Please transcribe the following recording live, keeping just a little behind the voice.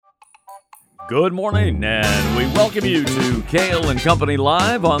Good morning, and we welcome you to Kale and Company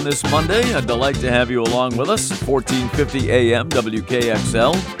Live on this Monday. A delight to have you along with us. 1450 AM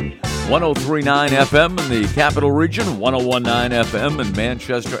WKXL, 1039 FM in the Capital Region, 1019 FM in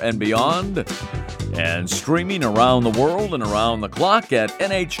Manchester and beyond, and streaming around the world and around the clock at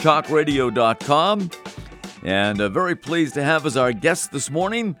nhtalkradio.com. And very pleased to have as our guest this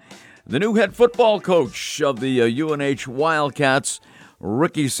morning the new head football coach of the UNH Wildcats,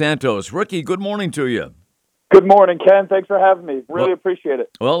 Ricky Santos. Ricky, good morning to you. Good morning, Ken. Thanks for having me. Really appreciate it.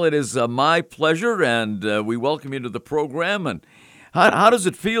 Well, it is my pleasure, and we welcome you to the program. And how does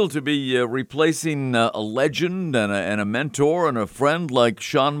it feel to be replacing a legend and a mentor and a friend like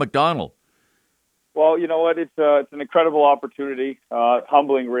Sean McDonald? Well, you know what? It's an incredible opportunity.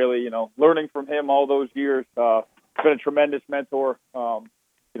 Humbling, really. Learning from him all those years. He's been a tremendous mentor. He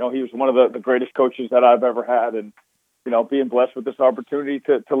was one of the greatest coaches that I've ever had, and being blessed with this opportunity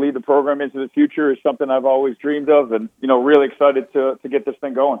to lead the program into the future is something I've always dreamed of, and, really excited to get this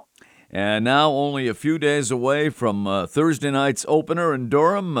thing going. And now only a few days away from Thursday night's opener in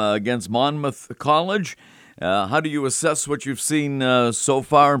Durham against Monmouth College. How do you assess what you've seen so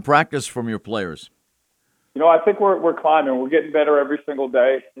far in practice from your players? I think we're climbing. We're getting better every single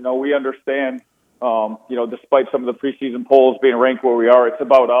day. We understand, despite some of the preseason polls being ranked where we are, it's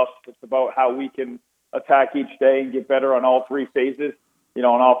about us. It's about how we can attack each day and get better on all three phases,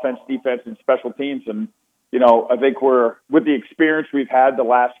 on offense, defense, and special teams. And, I think we're, with the experience we've had the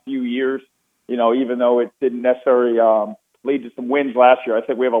last few years, even though it didn't necessarily lead to some wins last year, I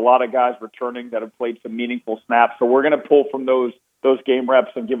think we have a lot of guys returning that have played some meaningful snaps. So we're going to pull from those game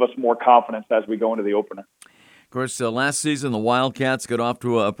reps and give us more confidence as we go into the opener. Of course, last season the Wildcats got off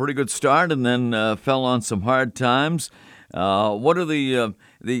to a pretty good start and then fell on some hard times. What are the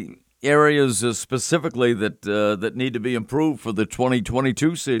areas specifically that need to be improved for the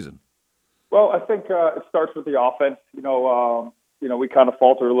 2022 season? Well, I think it starts with the offense. We kind of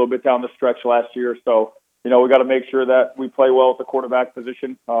faltered a little bit down the stretch last year, so we got to make sure that we play well at the quarterback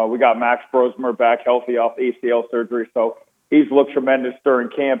position. We got Max Brosmer back healthy off ACL surgery, so he's looked tremendous during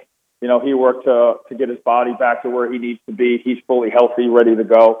camp. He worked to get his body back to where he needs to be. He's fully healthy, ready to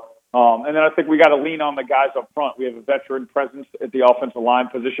go. And then I think we got to lean on the guys up front. We have a veteran presence at the offensive line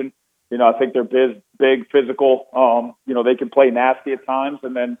position. I think they're big, physical. They can play nasty at times.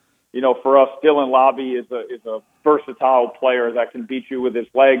 And then, for us, Dylan Lobby is a versatile player that can beat you with his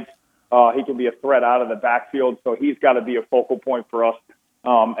legs. He can be a threat out of the backfield, so he's got to be a focal point for us.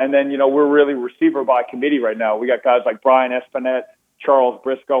 And then, we're really receiver by committee right now. We got guys like Brian Espinette, Charles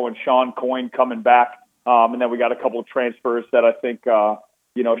Briscoe, and Sean Coyne coming back. And then we got a couple of transfers that I think,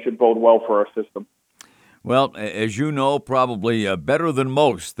 should bode well for our system. Well, as you know, probably better than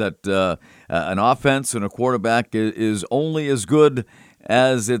most, that an offense and a quarterback is only as good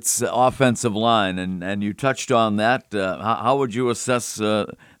as its offensive line, and you touched on that. How would you assess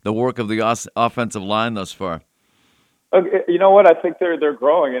the work of the offensive line thus far? You know what? I think they're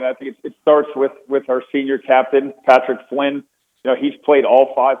growing, and I think it starts with our senior captain, Patrick Flynn. He's played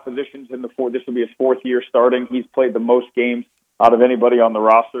all five positions in this will be his fourth year starting. He's played the most games out of anybody on the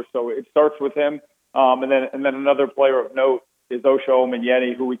roster, so it starts with him. And then another player of note is Osho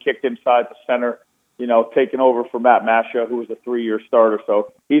Omenyeni, who we kicked inside the center, taking over for Matt Masha, who was a 3-year starter.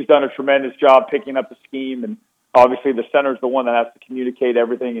 So he's done a tremendous job picking up the scheme, and obviously the center's the one that has to communicate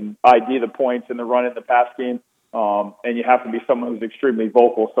everything and ID the points in the run in the pass game. And you have to be someone who's extremely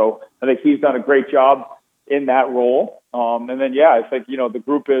vocal. So I think he's done a great job in that role. And then, I think, the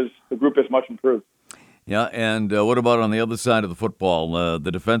group is much improved. Yeah, and what about on the other side of the football,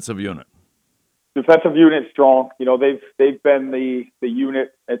 the defensive unit? Defensive unit strong. They've been the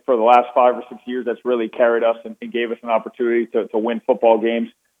unit for the last 5 or 6 years that's really carried us and gave us an opportunity to win football games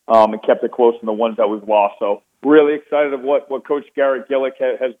and kept it close in the ones that we've lost. So really excited of what Coach Garrett Gillick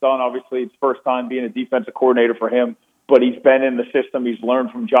has done. Obviously, it's first time being a defensive coordinator for him, but he's been in the system. He's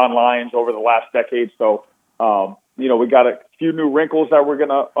learned from John Lyons over the last decade. So, we got a few new wrinkles that we're going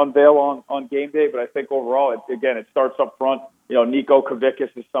to unveil on game day, but I think overall, it starts up front. Nico Kavickas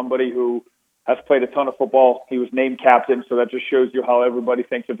is somebody who has played a ton of football. He was named captain, so that just shows you how everybody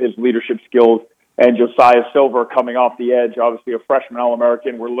thinks of his leadership skills. And Josiah Silver coming off the edge, obviously a freshman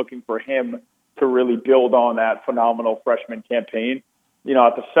All-American. We're looking for him to really build on that phenomenal freshman campaign.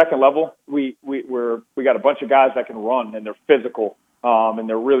 At the second level, we got a bunch of guys that can run, and they're physical, and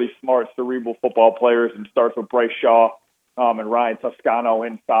they're really smart, cerebral football players. And starts with Bryce Shaw and Ryan Toscano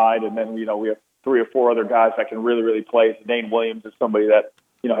inside, and then we have 3 or 4 other guys that can really, really play. Dane Williams is somebody that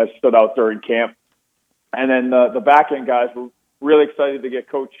has stood out during camp. And then the back-end guys, we're really excited to get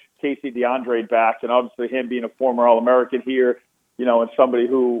Coach Casey DeAndre back, and obviously him being a former All-American here, and somebody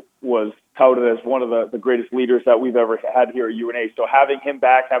who was touted as one of the greatest leaders that we've ever had here at UNH. So having him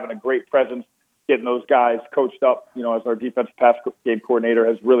back, having a great presence, getting those guys coached up, as our defensive pass game coordinator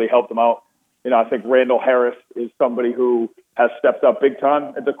has really helped them out. I think Randall Harris is somebody who has stepped up big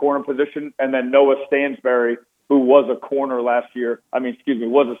time at the corner position. And then Noah Stansberry, who was a corner last year,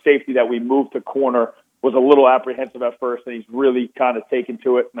 was a safety that we moved to corner, was a little apprehensive at first, and he's really kind of taken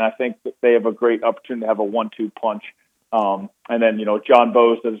to it. And I think that they have a great opportunity to have a 1-2 punch. And then, John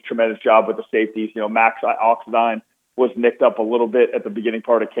Bose does a tremendous job with the safeties. Max Oxidine was nicked up a little bit at the beginning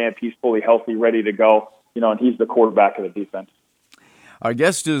part of camp. He's fully healthy, ready to go, and he's the quarterback of the defense. Our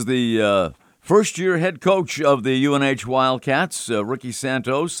guest is the first-year head coach of the UNH Wildcats, Ricky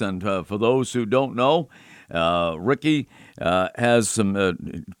Santos. And for those who don't know, Ricky has some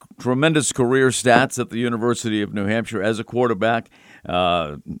tremendous career stats at the University of New Hampshire as a quarterback.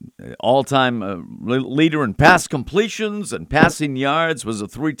 All-time leader in pass completions and passing yards, was a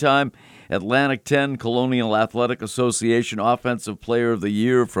 3-time Atlantic 10 Colonial Athletic Association Offensive Player of the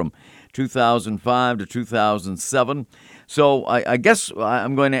Year from 2005 to 2007. So I guess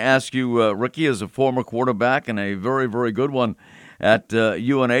I'm going to ask you, Ricky, as a former quarterback and a very, very good one at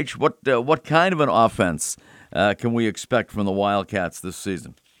UNH, what kind of an offense can we expect from the Wildcats this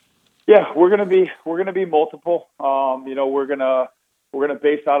season? Yeah, we're gonna be multiple. We're gonna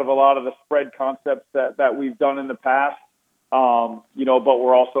base out of a lot of the spread concepts that we've done in the past. But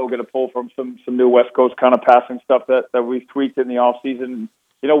we're also gonna pull from some new West Coast kind of passing stuff that we've tweaked in the off season.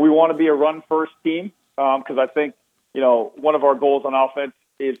 We want to be a run first team because I think one of our goals on offense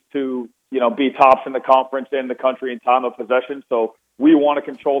is to be tops in the conference and the country in time of possession. So we want to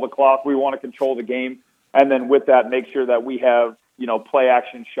control the clock, we want to control the game, and then with that, make sure that we have play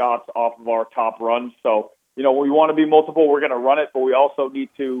action shots off of our top runs. So, we want to be multiple. We're going to run it, but we also need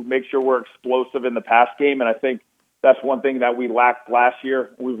to make sure we're explosive in the pass game. And I think that's one thing that we lacked last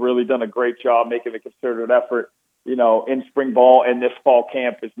year. We've really done a great job making a concerted effort, in spring ball and this fall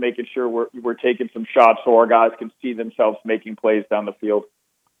camp, is making sure we're taking some shots so our guys can see themselves making plays down the field.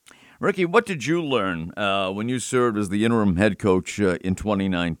 Ricky, what did you learn when you served as the interim head coach in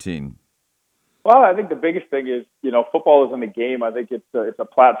 2019? Well, I think the biggest thing is, football isn't a game. I think it's a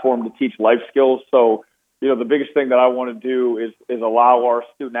platform to teach life skills. So, the biggest thing that I want to do is allow our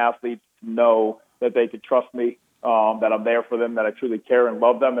student athletes to know that they can trust me, that I'm there for them, that I truly care and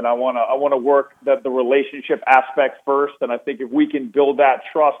love them. And I want to work the relationship aspect first. And I think if we can build that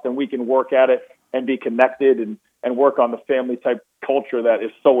trust and we can work at it and be connected and work on the family type culture that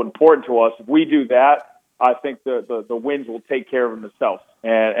is so important to us, if we do that, I think the wins will take care of themselves.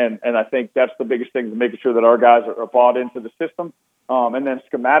 And I think that's the biggest thing, is making sure that our guys are bought into the system. And then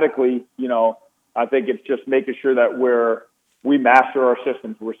schematically, I think it's just making sure that we master our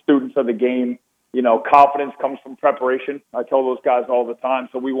systems. We're students of the game. Confidence comes from preparation. I tell those guys all the time.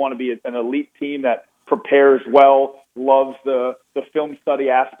 So we want to be an elite team that prepares well, loves the film study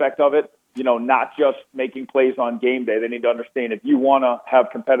aspect of it. Not just making plays on game day. They need to understand, if you want to have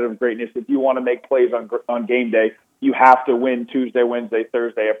competitive greatness, if you want to make plays on game day, you have to win Tuesday, Wednesday,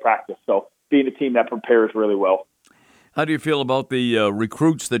 Thursday at practice. So being a team that prepares really well. How do you feel about the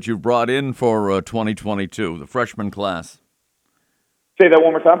recruits that you've brought in for 2022, the freshman class? Say that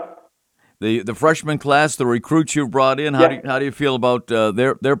one more time. The freshman class, the recruits you've brought in, how do you feel about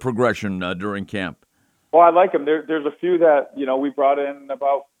their progression during camp? Well, I like them. There's a few that, we brought in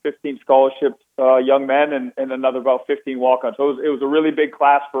about 15 scholarship young men and another about 15 walk-ons. So it was a really big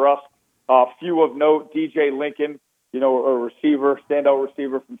class for us. Few of note, DJ Lincoln, a standout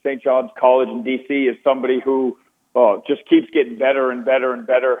receiver from St. John's College in D.C. is somebody who just keeps getting better and better and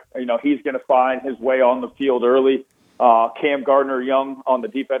better. He's going to find his way on the field early. Cam Gardner-Young on the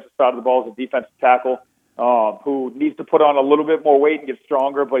defensive side of the ball is a defensive tackle who needs to put on a little bit more weight and get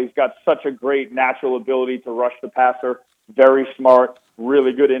stronger, but he's got such a great natural ability to rush the passer. Very smart,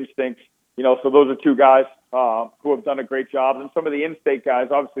 really good instincts. So those are two guys who have done a great job. And some of the in-state guys,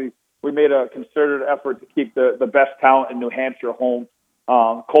 obviously, we made a concerted effort to keep the best talent in New Hampshire home.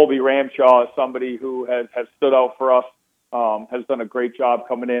 Colby Ramshaw is somebody who has stood out for us, has done a great job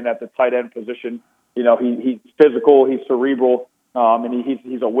coming in at the tight end position. He's physical, he's cerebral, and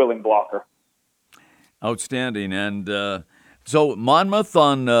he's a willing blocker. Outstanding. And so Monmouth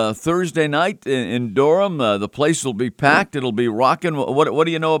on Thursday night in Durham, the place will be packed. It'll be rocking. What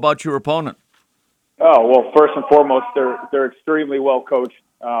do you know about your opponent? Oh, well, first and foremost, they're extremely well coached.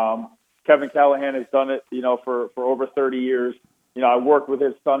 Kevin Callahan has done it, for over 30 years. I worked with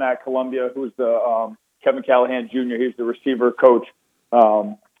his son at Columbia, who's the Kevin Callahan Jr. He's the receiver coach,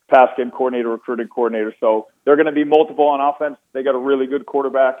 pass game coordinator, recruiting coordinator. So they're going to be multiple on offense. They got a really good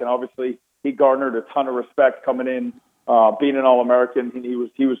quarterback, and obviously he garnered a ton of respect coming in, being an All-American.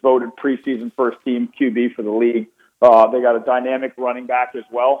 He was voted preseason first team QB for the league. They got a dynamic running back as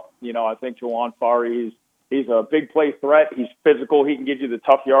well. I think Juwan Fari, he's a big play threat. He's physical. He can give you the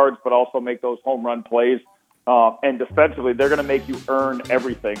tough yards, but also make those home run plays. And defensively, they're going to make you earn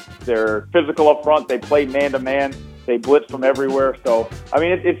everything. They're physical up front. They play man-to-man. They blitz from everywhere. So,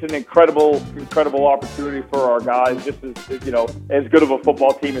 it's an incredible opportunity for our guys. This is, as good of a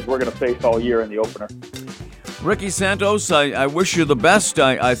football team as we're going to face all year in the opener. Ricky Santos, I wish you the best.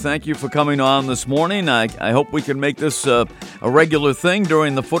 I thank you for coming on this morning. I hope we can make this a regular thing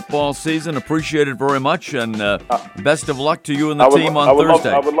during the football season. Appreciate it very much, and best of luck to you and the team on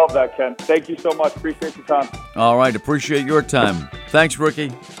Thursday. I would love that, Ken. Thank you so much. Appreciate your time. All right, appreciate your time. Thanks, Ricky.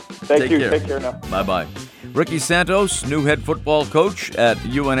 Thank you. Take care now. Bye-bye. Ricky Santos, new head football coach at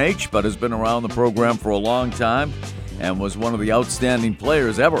UNH, but has been around the program for a long time and was one of the outstanding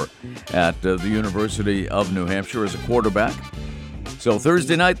players ever at the University of New Hampshire as a quarterback. So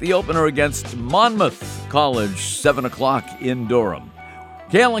Thursday night, the opener against Monmouth College, 7 o'clock in Durham.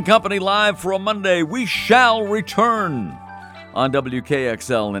 Kale and Company live for a Monday. We shall return on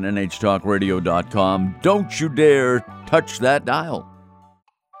WKXL and NHTalkRadio.com. Don't you dare touch that dial.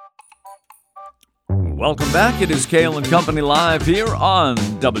 Welcome back. It is Kale and Company live here on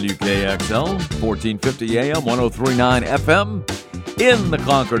WKXL, 1450 AM, 103.9 FM in the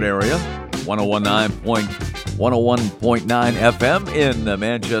Concord area, 101.9 FM in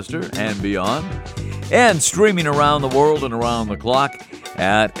Manchester and beyond, and streaming around the world and around the clock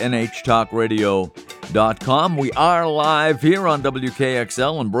at NHTalkRadio.com. We are live here on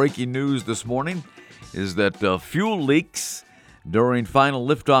WKXL, and breaking news this morning is that fuel leaks during final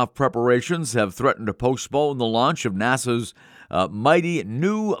liftoff preparations have threatened to postpone the launch of NASA's mighty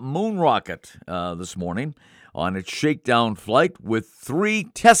new moon rocket this morning on its shakedown flight with 3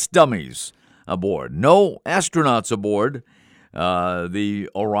 test dummies aboard. No astronauts aboard the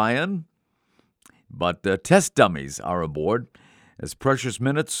Orion, but test dummies are aboard. As precious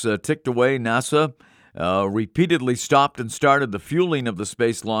minutes ticked away, NASA repeatedly stopped and started the fueling of the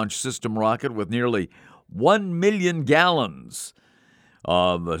Space Launch System rocket with nearly 1 million gallons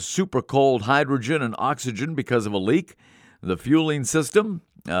of super cold hydrogen and oxygen because of a leak. The fueling system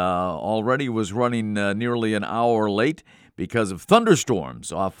already was running nearly an hour late because of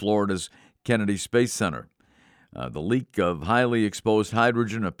thunderstorms off Florida's Kennedy Space Center. The leak of highly exposed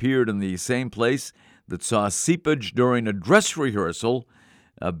hydrogen appeared in the same place that saw seepage during a dress rehearsal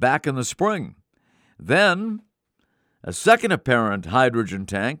back in the spring. Then, a second apparent hydrogen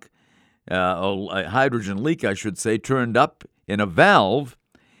a hydrogen leak, turned up in a valve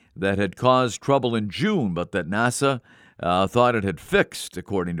that had caused trouble in June, but that NASA thought it had fixed,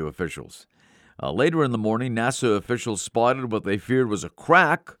 according to officials. Later in the morning, NASA officials spotted what they feared was a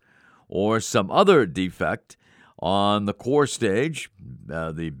crack or some other defect on the core stage,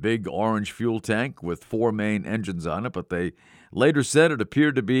 the big orange fuel tank with 4 main engines on it, but they later said it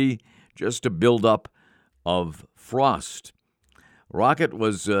appeared to be just a buildup of frost. Rocket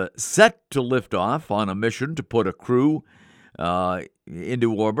was set to lift off on a mission to put a crew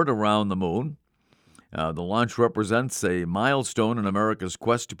into orbit around the moon. The launch represents a milestone in America's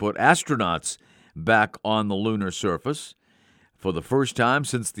quest to put astronauts back on the lunar surface for the first time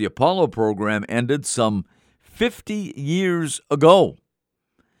since the Apollo program ended some 50 years ago.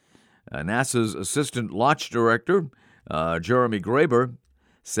 NASA's assistant launch director, Jeremy Graber,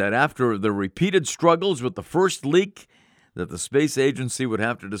 said after the repeated struggles with the first leak that the space agency would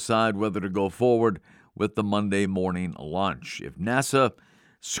have to decide whether to go forward with the Monday morning launch. If NASA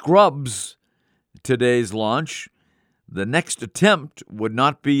scrubs today's launch, the next attempt would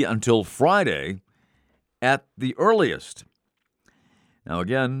not be until Friday at the earliest. Now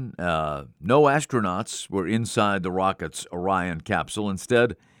again, no astronauts were inside the rocket's Orion capsule.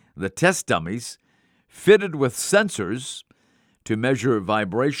 Instead, the test dummies, fitted with sensors to measure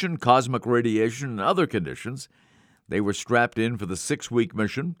vibration, cosmic radiation, and other conditions, they were strapped in for the 6-week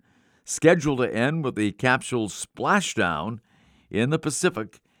mission, scheduled to end with the capsule's splashdown in the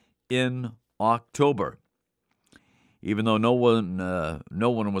Pacific in October. Even though no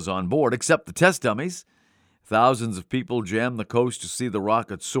one was on board except the test dummies, thousands of people jammed the coast to see the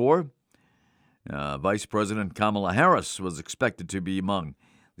rocket soar. Vice President Kamala Harris was expected to be among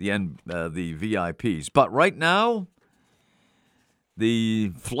the VIPs. But right now,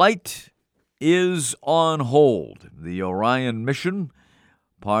 the flight is on hold. The Orion mission,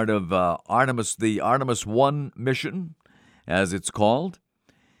 part of the Artemis 1 mission, as it's called.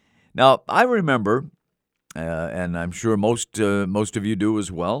 Now, I remember, and I'm sure most of you do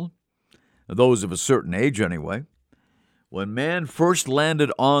as well, those of a certain age anyway, when man first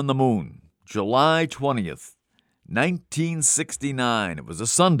landed on the moon, July 20th, 1969. It was a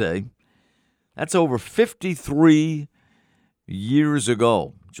Sunday. That's over 53 years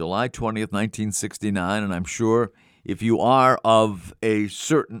ago, July 20th, 1969, and I'm sure if you are of a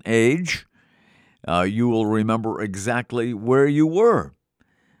certain age, you will remember exactly where you were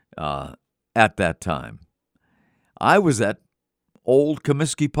at that time. I was at Old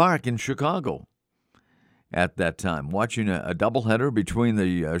Comiskey Park in Chicago at that time, watching a doubleheader between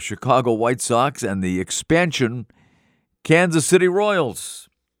the Chicago White Sox and the expansion Kansas City Royals.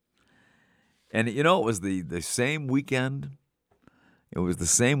 And, it was the same weekend. It was the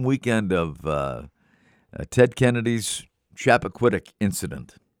same weekend of Ted Kennedy's Chappaquiddick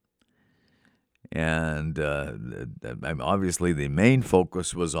incident. And obviously the main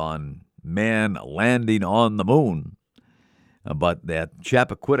focus was on man landing on the moon. But that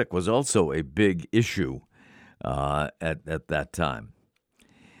Chappaquiddick was also a big issue at that time.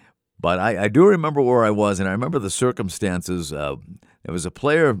 But I do remember where I was, and I remember the circumstances. There was a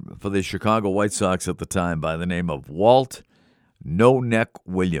player for the Chicago White Sox at the time by the name of Walt No Neck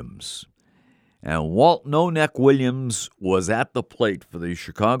Williams. And Walt No Neck Williams was at the plate for the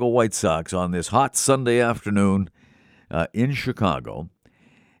Chicago White Sox on this hot Sunday afternoon in Chicago.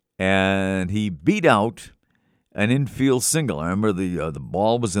 And he beat out an infield single. I remember the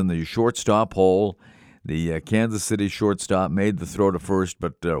ball was in the shortstop hole. The Kansas City shortstop made the throw to first,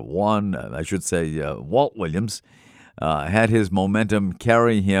 but Walt Williams had his momentum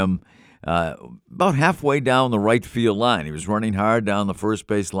carry him about halfway down the right field line. He was running hard down the first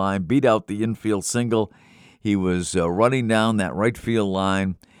base line, beat out the infield single. He was running down that right field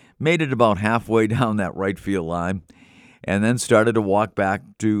line, made it about halfway down that right field line, and then started to walk back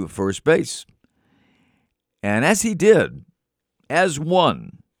to first base. And as he did, as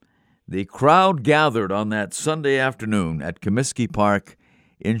one, the crowd gathered on that Sunday afternoon at Comiskey Park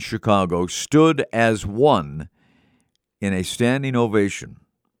in Chicago stood as one in a standing ovation.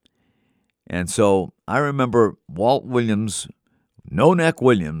 And so I remember Walt Williams, No Neck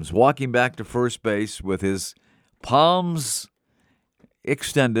Williams, walking back to first base with his palms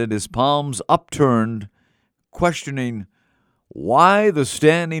extended, his palms upturned, questioning why the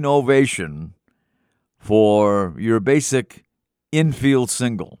standing ovation for your basic infield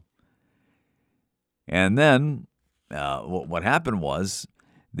single. And then what happened was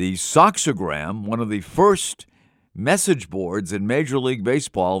the Soxogram, one of the first message boards in Major League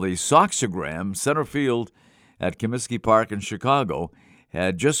Baseball, the Soxogram, center field at Comiskey Park in Chicago,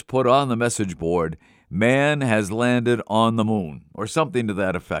 had just put on the message board, "Man has landed on the moon," or something to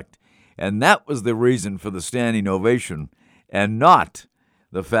that effect. And that was the reason for the standing ovation, and not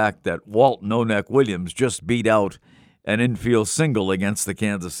the fact that Walt No Neck Williams just beat out an infield single against the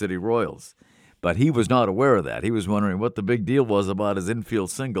Kansas City Royals. But he was not aware of that. He was wondering what the big deal was about his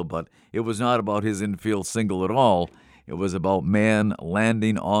infield single, but it was not about his infield single at all. It was about man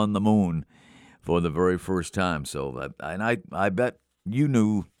landing on the moon for the very first time. So, and I bet you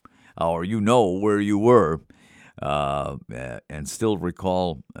knew, or you know where you were, and still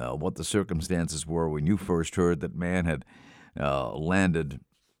recall what the circumstances were when you first heard that man had landed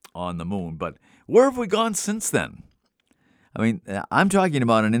on the moon. But where have we gone since then? I mean, I'm talking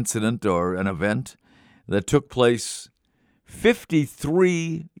about an incident or an event that took place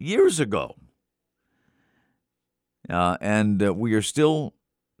 53 years ago. And we are still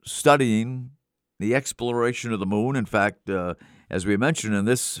studying the exploration of the moon. In fact, as we mentioned, in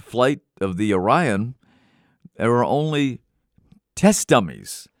this flight of the Orion, there were only test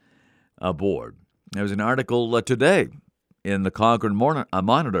dummies aboard. There was an article today in the Concord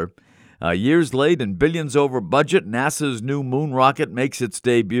Monitor. Years late and billions over budget, NASA's new moon rocket makes its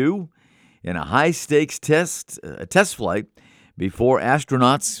debut in a high-stakes test flight before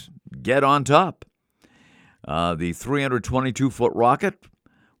astronauts get on top. The 322-foot rocket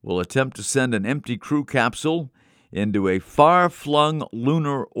will attempt to send an empty crew capsule into a far-flung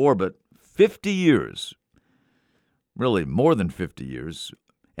lunar orbit 50 years, really more than 50 years,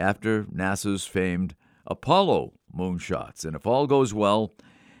 after NASA's famed Apollo moonshots. And if all goes well,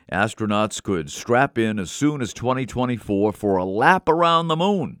 astronauts could strap in as soon as 2024 for a lap around the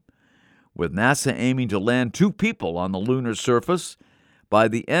moon, with NASA aiming to land 2 people on the lunar surface by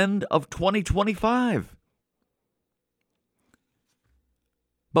the end of 2025.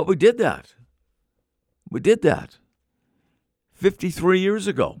 But we did that. We did that. 53 years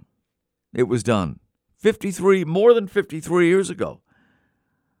ago, it was done. More than 53 years ago.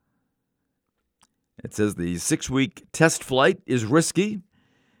 It says the 6-week test flight is risky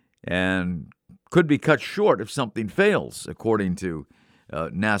and could be cut short if something fails, according to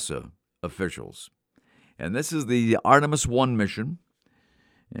NASA officials. And this is the Artemis 1 mission.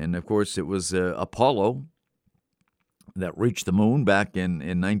 And, of course, it was Apollo that reached the moon back in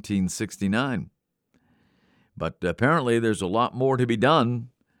 1969. But apparently there's a lot more to be done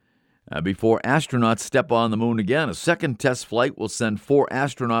before astronauts step on the moon again. A second test flight will send 4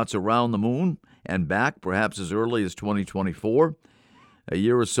 astronauts around the moon and back, perhaps as early as 2024. A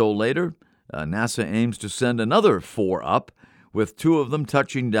year or so later, NASA aims to send another 4 up, with 2 of them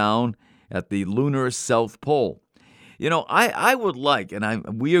touching down at the lunar South Pole. You know, I would like,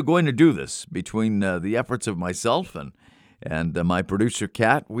 and we are going to do this between the efforts of myself and my producer,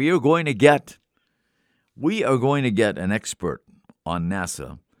 Kat. We are going to get an expert on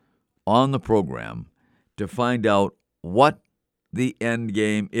NASA on the program to find out what the end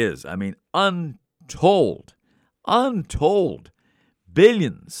game is. I mean, untold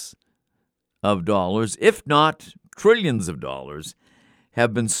billions of dollars, if not trillions of dollars,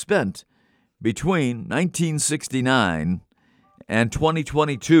 have been spent between 1969 and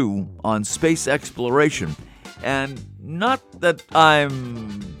 2022 on space exploration. And not that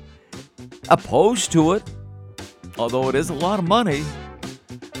I'm opposed to it, although it is a lot of money.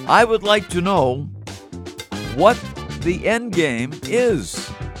 I would like to know what the end game is.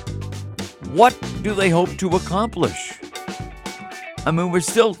 What do they hope to accomplish? I mean, we're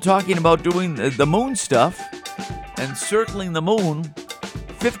still talking about doing the moon stuff and circling the moon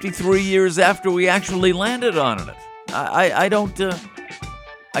 53 years after we actually landed on it. I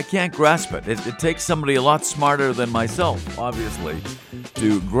can't grasp it. It takes somebody a lot smarter than myself, obviously,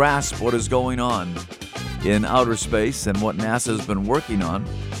 to grasp what is going on in outer space and what NASA has been working on.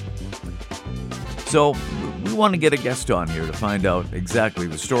 So we want to get a guest on here to find out exactly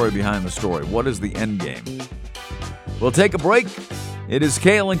the story behind the story. What is the end game? We'll take a break. It is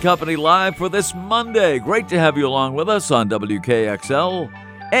Kale and Company Live for this Monday. Great to have you along with us on WKXL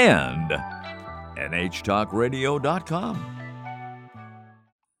and NHTalkRadio.com.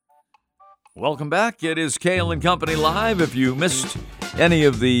 Welcome back. It is Kale and Company Live. If you missed any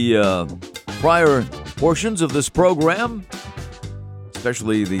of the prior portions of this program,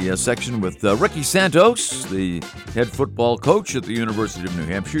 especially the section with Ricky Santos, the head football coach at the University of New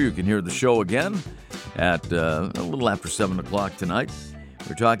Hampshire, you can hear the show again at a little after 7 o'clock tonight.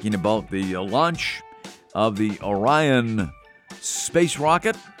 We're talking about the launch of the Orion space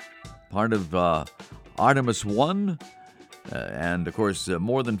rocket, part of Artemis 1. And, of course,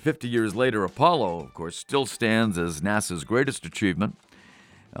 more than 50 years later, Apollo, of course, still stands as NASA's greatest achievement.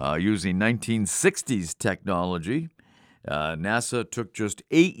 Using 1960s technology, NASA took just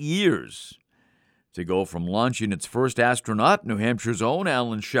 8 years to go from launching its first astronaut, New Hampshire's own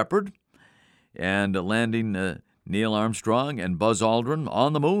Alan Shepard, and landing Neil Armstrong and Buzz Aldrin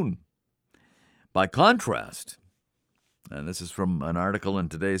on the moon. By contrast, and this is from an article in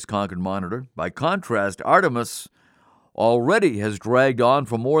today's Concord Monitor, by contrast, Artemis already has dragged on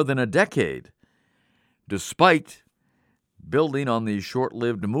for more than a decade, despite building on the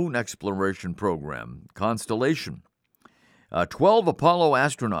short-lived moon exploration program, Constellation. 12 Apollo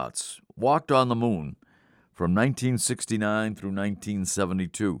astronauts walked on the moon from 1969 through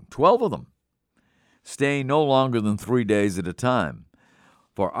 1972. 12 of them, staying no longer than 3 days at a time.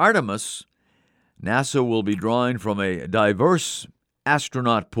 For Artemis, NASA will be drawing from a diverse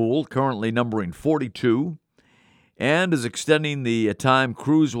astronaut pool, currently numbering 42, and is extending the time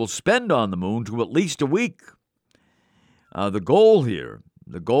crews will spend on the moon to at least a week. The goal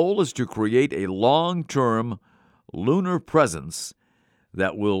is to create a long-term lunar presence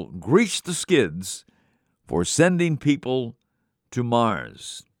that will grease the skids for sending people to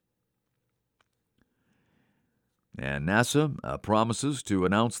Mars. And NASA promises to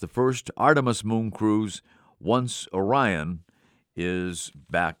announce the first Artemis moon cruise once Orion is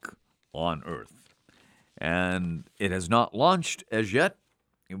back on Earth. And it has not launched as yet.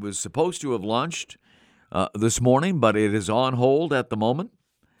 It was supposed to have launched this morning, but it is on hold at the moment.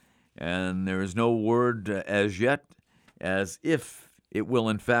 And there is no word as yet as if it will,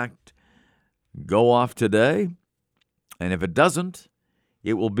 in fact, go off today. And if it doesn't,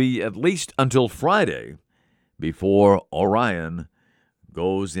 it will be at least until Friday before Orion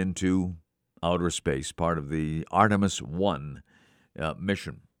goes into outer space, part of the Artemis 1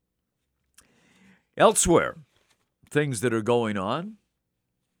 mission. Elsewhere, things that are going on.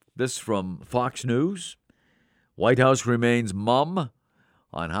 This from Fox News. White House remains mum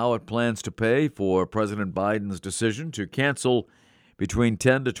on how it plans to pay for President Biden's decision to cancel between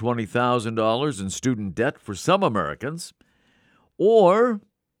 $10,000 to $20,000 in student debt for some Americans, or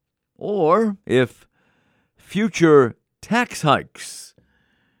if future tax hikes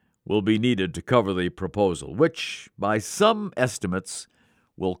will be needed to cover the proposal, which by some estimates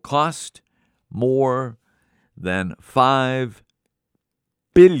will cost more than $5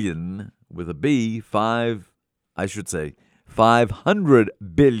 billion, with a B, $5 I should say $500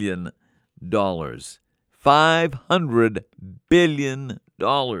 billion. $500 billion.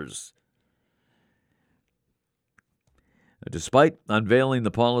 Despite unveiling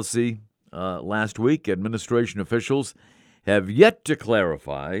the policy last week, administration officials have yet to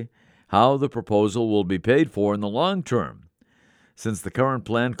clarify how the proposal will be paid for in the long term. Since the current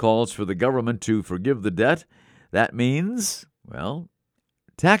plan calls for the government to forgive the debt, that means, well,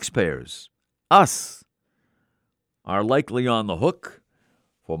 taxpayers, us, are likely on the hook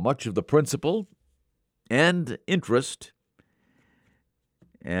for much of the principal and interest,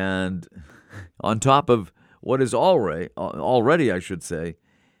 and on top of what is already, I should say,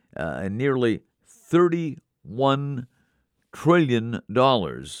 nearly $31 trillion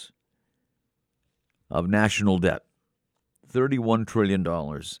of national debt. $31 trillion,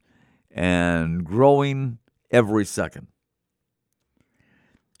 and growing every second.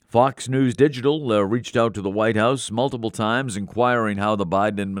 Fox News Digital reached out to the White House multiple times inquiring how the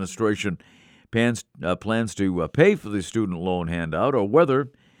Biden administration plans to pay for the student loan handout, or whether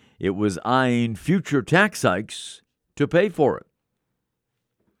it was eyeing future tax hikes to pay for it.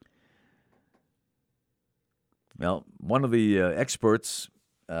 Well, one of the experts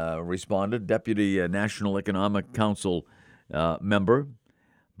responded, Deputy National Economic Council member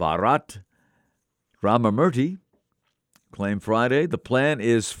Bharat Ramamurthy, claimed Friday the plan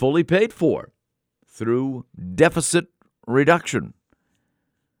is fully paid for through deficit reduction.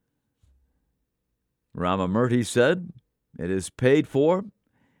 Ramamurthy said it is paid for,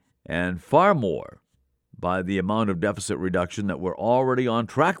 and far more, by the amount of deficit reduction that we're already on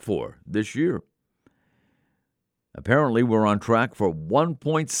track for this year. Apparently, we're on track for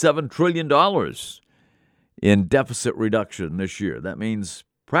 $1.7 trillion in deficit reduction this year. That means,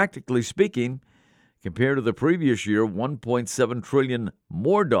 practically speaking, compared to the previous year, $1.7 trillion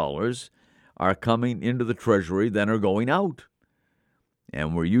more dollars are coming into the Treasury than are going out.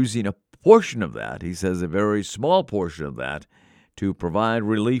 And we're using a portion of that, he says a very small portion of that, to provide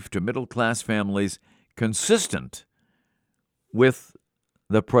relief to middle-class families consistent with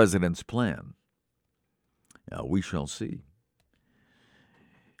the president's plan. Now, we shall see.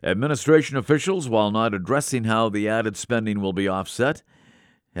 Administration officials, while not addressing how the added spending will be offset,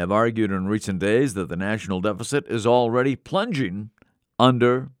 have argued in recent days that the national deficit is already plunging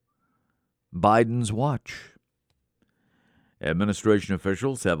under Biden's watch. Administration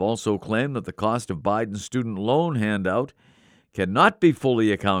officials have also claimed that the cost of Biden's student loan handout cannot be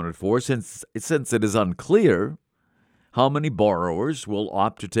fully accounted for since it is unclear how many borrowers will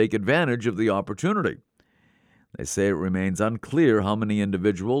opt to take advantage of the opportunity. They say it remains unclear how many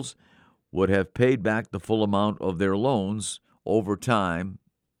individuals would have paid back the full amount of their loans over time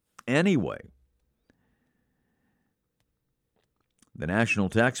anyway. The National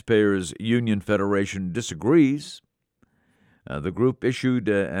Taxpayers Union Federation disagrees. The group issued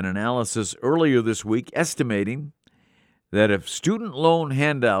an analysis earlier this week estimating that if student loan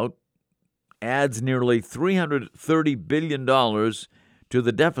handout adds nearly $330 billion to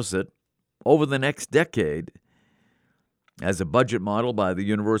the deficit over the next decade, as a budget model by the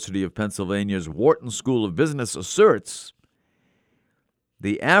University of Pennsylvania's Wharton School of Business asserts,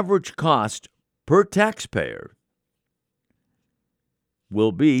 the average cost per taxpayer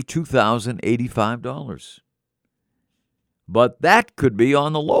will be $2,085. But that could be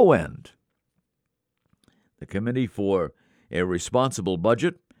on the low end. The Committee for a Responsible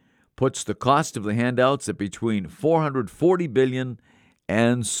Budget puts the cost of the handouts at between $440 billion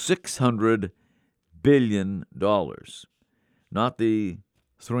and $600 billion. Not the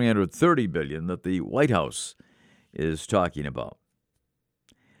 $330 billion that the White House is talking about.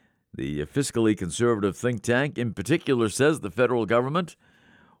 The fiscally conservative think tank in particular says the federal government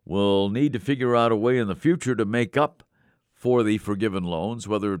will need to figure out a way in the future to make up for the forgiven loans,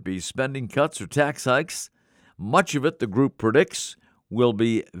 whether it be spending cuts or tax hikes. Much of it, the group predicts, will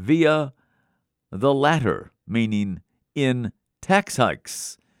be via the latter, meaning in tax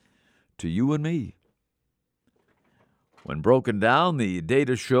hikes to you and me. When broken down, the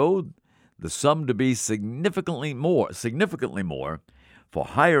data showed the sum to be significantly more for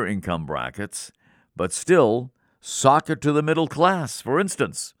higher income brackets, but still socket to the middle class. For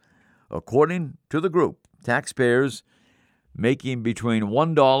instance, according to the group, taxpayers making between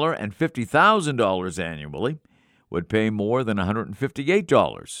 $1 and $50,000 annually would pay more than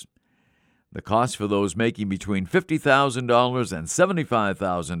 $158. The cost for those making between $50,000 and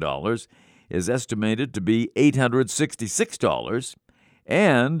 $75,000 is estimated to be $866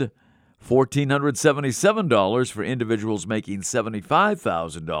 and $1,477 for individuals making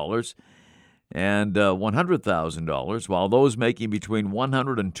 $75,000 and $100,000, while those making between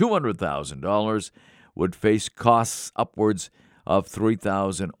 $100,000 and $200,000 would face costs upwards of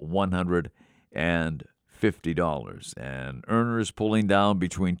 $3,150. And earners pulling down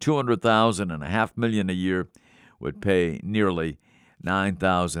between $200,000 and $500,000 a year would pay nearly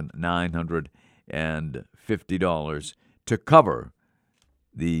 $9,950 to cover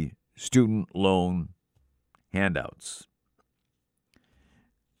the student loan handouts.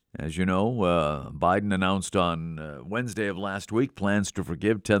 As you know, Biden announced on Wednesday of last week plans to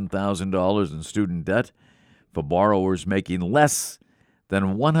forgive $10,000 in student debt for borrowers making less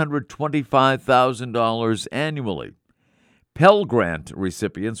than $125,000 annually. Pell Grant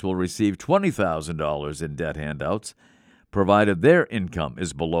recipients will receive $20,000 in debt handouts, provided their income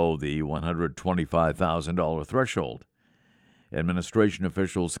is below the $125,000 threshold. Administration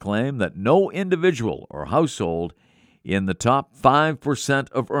officials claim that no individual or household in the top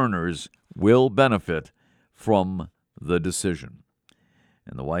 5% of earners will benefit from the decision.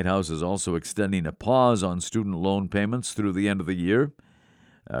 And the White House is also extending a pause on student loan payments through the end of the year.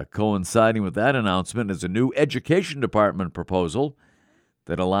 Coinciding with that announcement is a new Education Department proposal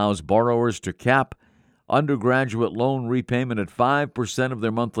that allows borrowers to cap undergraduate loan repayment at 5% of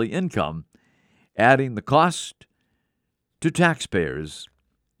their monthly income, adding the cost to taxpayers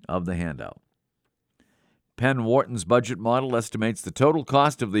of the handout. Penn Wharton's budget model estimates the total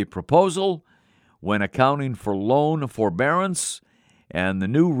cost of the proposal when accounting for loan forbearance and the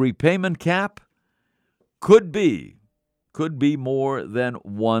new repayment cap could be more than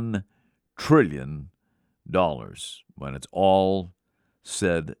 $1 trillion when it's all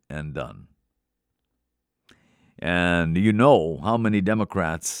said and done. And you know how many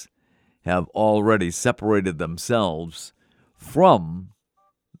Democrats have already separated themselves from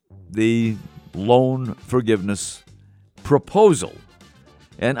the loan forgiveness proposal.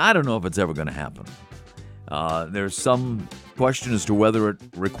 And I don't know if it's ever going to happen. There's some question as to whether it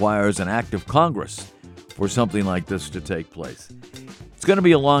requires an act of Congress for something like this to take place. It's going to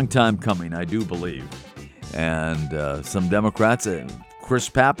be a long time coming, I do believe. And some Democrats, Chris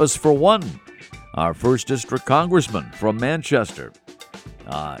Pappas for one, our 1st District Congressman from Manchester,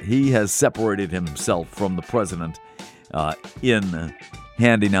 he has separated himself from the president in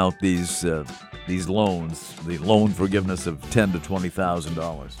handing out these loans, the loan forgiveness of $10,000 to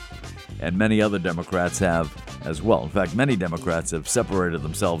 $20,000. And many other Democrats have as well. In fact, many Democrats have separated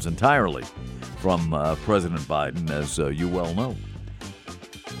themselves entirely from President Biden, as you well know.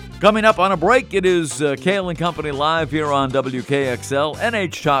 Coming up on a break, it is Kale and Company live here on WKXL,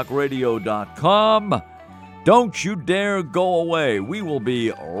 NHTalkRadio.com. Don't you dare go away. We will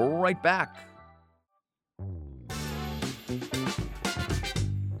be right back.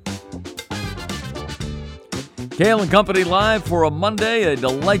 Kale and Company live for a Monday. A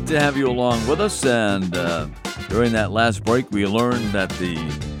delight to have you along with us. And during that last break, we learned that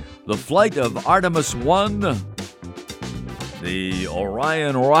the flight of Artemis 1, the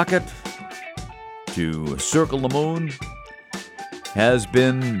Orion rocket to circle the moon, has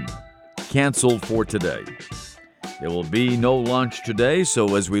been canceled for today. There will be no launch today,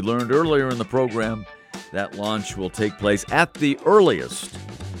 so as we learned earlier in the program, that launch will take place at the earliest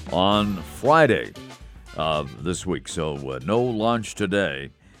on Friday of this week. So no launch today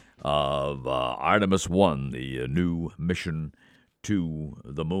of Artemis 1, the new mission to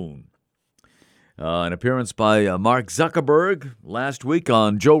the moon. An appearance by Mark Zuckerberg last week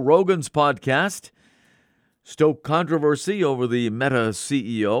on Joe Rogan's podcast stoked controversy over the Meta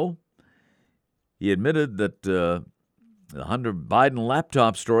CEO. He admitted that the Hunter Biden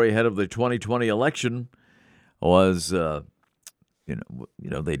laptop story ahead of the 2020 election was, they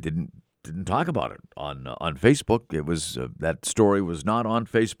didn't talk about it on Facebook. It was that story was not on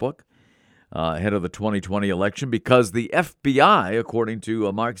Facebook ahead of the 2020 election because the FBI, according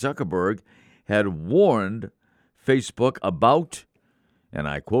to Mark Zuckerberg, had warned Facebook about, and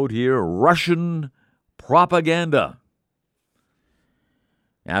I quote here, Russian propaganda.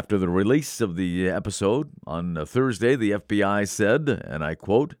 After the release of the episode on Thursday, the FBI said, and I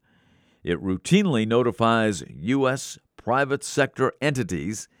quote, it routinely notifies U.S. private sector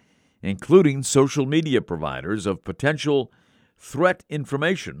entities, including social media providers, of potential threat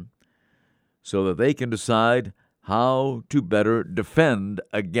information so that they can decide how to better defend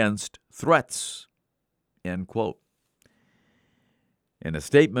against threats, end quote. In a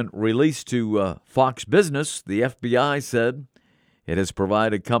statement released to Fox Business, the FBI said it has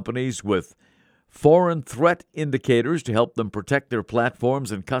provided companies with foreign threat indicators to help them protect their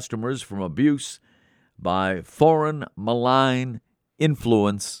platforms and customers from abuse by foreign malign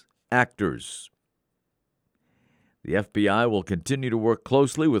influence actors. The FBI will continue to work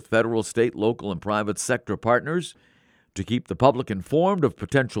closely with federal, state, local, and private sector partners to keep the public informed of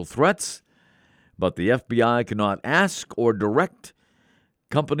potential threats, but the FBI cannot ask or direct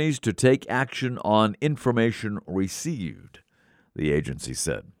companies to take action on information received, the agency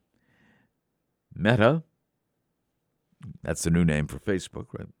said. Meta, that's the new name for Facebook,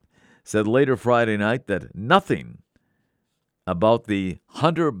 right, said later Friday night that nothing about the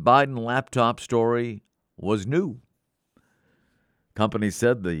Hunter Biden laptop story was new. Company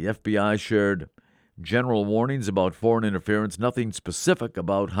said the FBI shared general warnings about foreign interference, nothing specific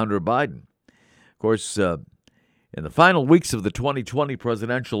about Hunter Biden. Of course, in the final weeks of the 2020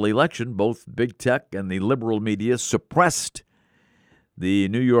 presidential election, both big tech and the liberal media suppressed the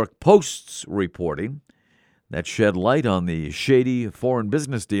New York Post's reporting that shed light on the shady foreign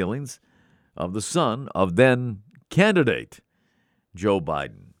business dealings of the son of then candidate Joe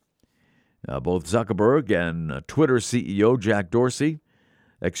Biden. Both Zuckerberg and Twitter CEO Jack Dorsey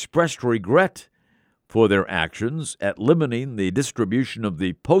expressed regret for their actions at limiting the distribution of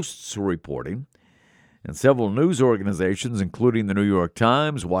the Post's reporting, and several news organizations, including the New York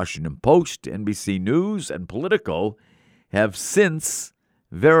Times, Washington Post, NBC News, and Politico, have since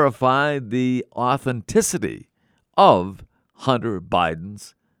verified the authenticity of Hunter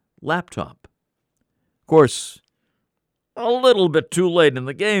Biden's laptop. Of course, a little bit too late in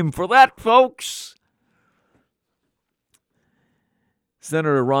the game for that, folks.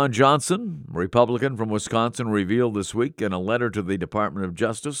 Senator Ron Johnson, Republican from Wisconsin, revealed this week in a letter to the Department of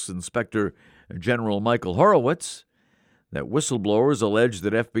Justice Inspector General Michael Horowitz that whistleblowers allege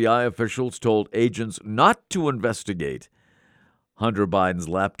that FBI officials told agents not to investigate Hunter Biden's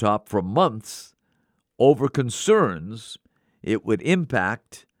laptop for months over concerns it would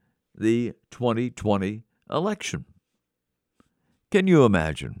impact the 2020 election. Can you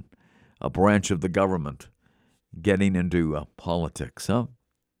imagine a branch of the government getting into politics, huh?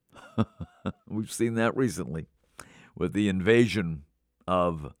 We've seen that recently with the invasion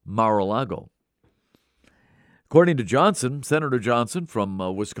of Mar-a-Lago. According to Johnson, Senator Johnson from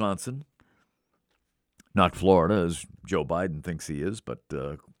Wisconsin, not Florida, as Joe Biden thinks he is, but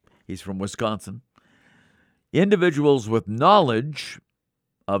he's from Wisconsin, individuals with knowledge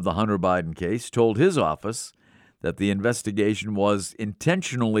of the Hunter Biden case told his office that the investigation was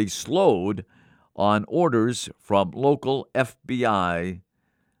intentionally slowed on orders from local FBI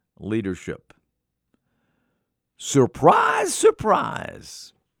leadership. Surprise,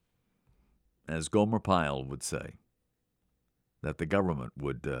 surprise, as Gomer Pyle would say, that the government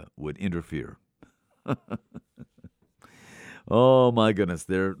would interfere. Oh my goodness,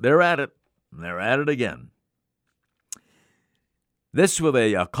 they're at it. They're at it again. This with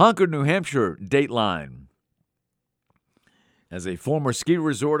a Concord, New Hampshire dateline. As a former ski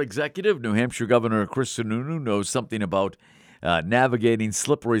resort executive, New Hampshire Governor Chris Sununu knows something about navigating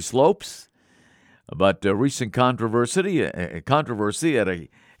slippery slopes. But recent controversy at a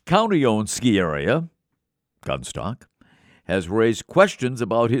county-owned ski area, Gunstock, has raised questions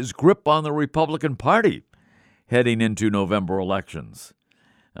about his grip on the Republican Party heading into November elections.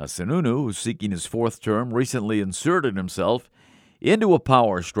 Sununu, who's seeking his fourth term, recently inserted himself into a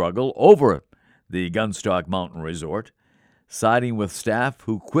power struggle over the Gunstock Mountain Resort, siding with staff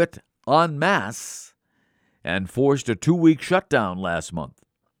who quit en masse and forced a 2-week shutdown last month.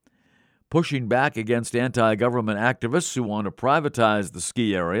 Pushing back against anti-government activists who want to privatize the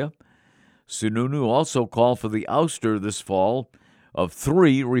ski area, Sununu also called for the ouster this fall of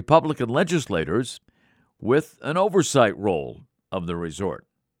 3 Republican legislators with an oversight role of the resort.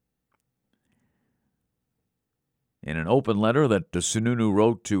 In an open letter that Sununu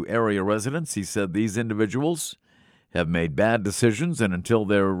wrote to area residents, he said these individuals have made bad decisions, and until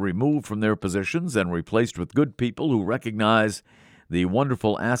they're removed from their positions and replaced with good people who recognize the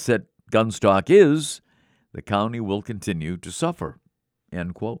wonderful asset Gunstock is, the county will continue to suffer,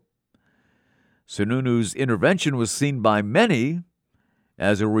 end quote. Sununu's intervention was seen by many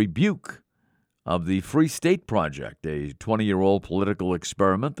as a rebuke of the Free State Project, a 20-year-old political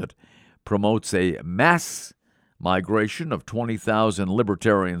experiment that promotes a mass migration of 20,000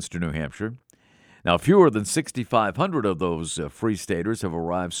 libertarians to New Hampshire. Now, fewer than 6,500 of those Free Staters have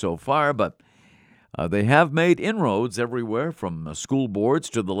arrived so far, but they have made inroads everywhere from school boards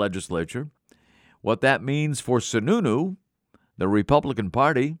to the legislature. What that means for Sununu, the Republican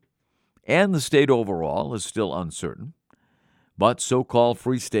Party, and the state overall is still uncertain. But so-called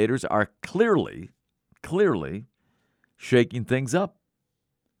Free Staters are clearly shaking things up.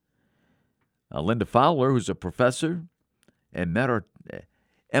 Linda Fowler, who's a professor emerita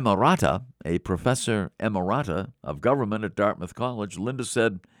of government at Dartmouth College, Linda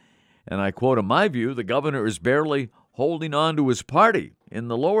said, and I quote, in my view, the governor is barely holding on to his party in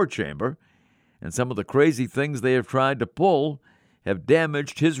the lower chamber, and some of the crazy things they have tried to pull have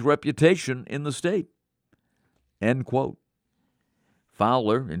damaged his reputation in the state. End quote.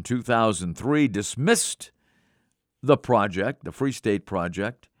 Fowler, in 2003, dismissed the project, the Free State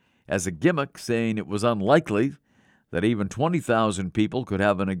Project, as a gimmick, saying it was unlikely that even 20,000 people could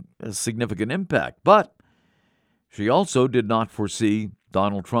have a significant impact. But she also did not foresee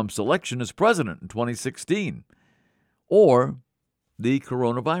Donald Trump's election as president in 2016 or the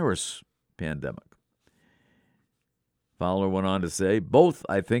coronavirus pandemic. Fowler went on to say, both,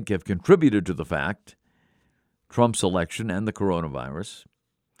 I think, have contributed to the fact, Trump's election and the coronavirus,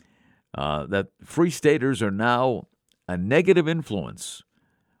 that Free Staters are now a negative influence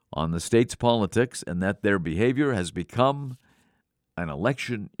on the state's politics and that their behavior has become an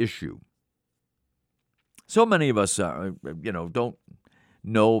election issue. So many of us don't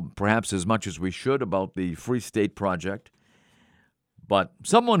know perhaps as much as we should about the Free State Project, but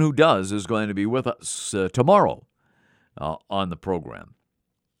someone who does is going to be with us tomorrow on the program.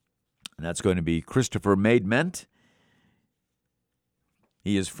 And that's going to be Christopher Maidment.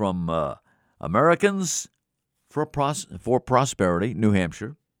 He is from Americans for Prosperity, New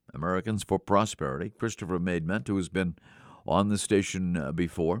Hampshire. Americans for Prosperity. Christopher Maidment, who has been on the station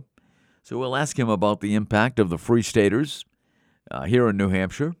before. So we'll ask him about the impact of the Free Staters here in New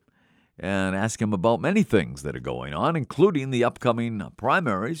Hampshire and ask him about many things that are going on, including the upcoming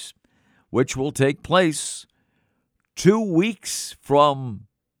primaries, which will take place 2 weeks from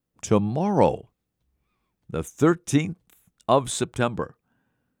tomorrow, the 13th of September.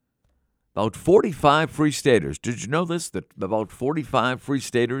 About 45 Free Staters. Did you know this? That about 45 Free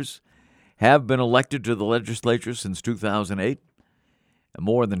Staters have been elected to the legislature since 2008. And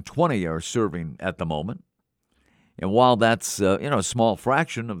more than 20 are serving at the moment. And while that's a small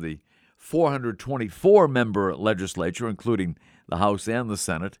fraction of the 424-member legislature, including the House and the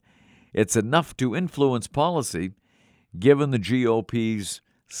Senate, it's enough to influence policy given the GOP's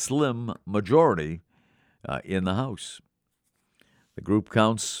slim majority in the House. The group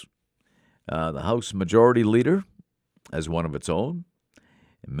counts the House Majority Leader as one of its own.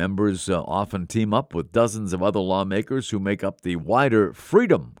 Members often team up with dozens of other lawmakers who make up the wider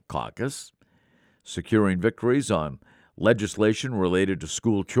Freedom Caucus, securing victories on legislation related to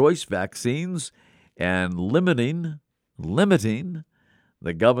school choice, vaccines, and limiting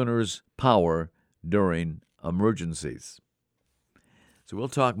the governor's power during emergencies. So we'll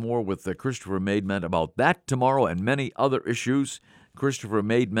talk more with Christopher Maidment about that tomorrow and many other issues. Christopher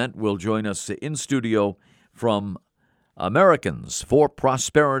Maidment will join us in studio from Americans for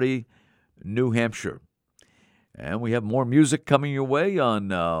Prosperity, New Hampshire. And we have more music coming your way on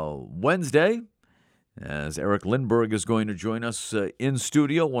Wednesday, as Eric Lindbergh is going to join us in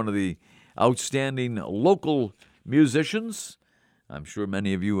studio, one of the outstanding local musicians. I'm sure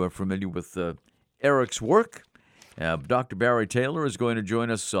many of you are familiar with Eric's work. Dr. Barry Taylor is going to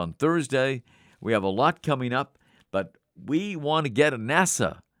join us on Thursday. We have a lot coming up, but we want to get a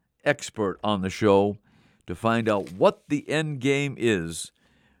NASA expert on the show to find out what the end game is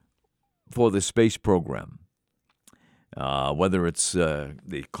for the space program. Whether it's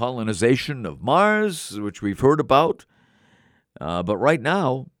the colonization of Mars, which we've heard about, but right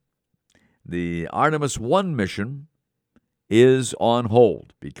now, the Artemis 1 mission is on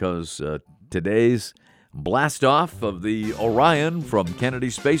hold because today's blast-off of the Orion from Kennedy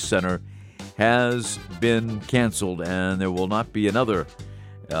Space Center has been canceled, and there will not be another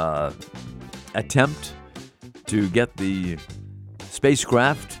attempt to get the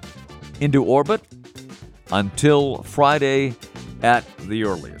spacecraft into orbit until Friday at the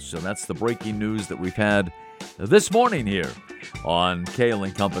earliest. So that's the breaking news that we've had this morning here on Kale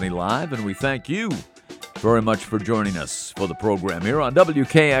 & Company Live, and we thank you very much for joining us for the program here on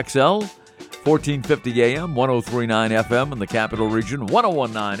WKXL, 1450 AM, 103.9 FM in the Capital Region,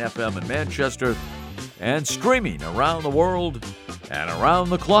 101.9 FM in Manchester, and streaming around the world and around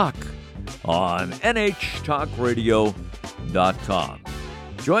the clock on NHTalkRadio.com.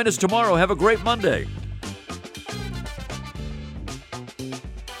 Join us tomorrow. Have a great Monday.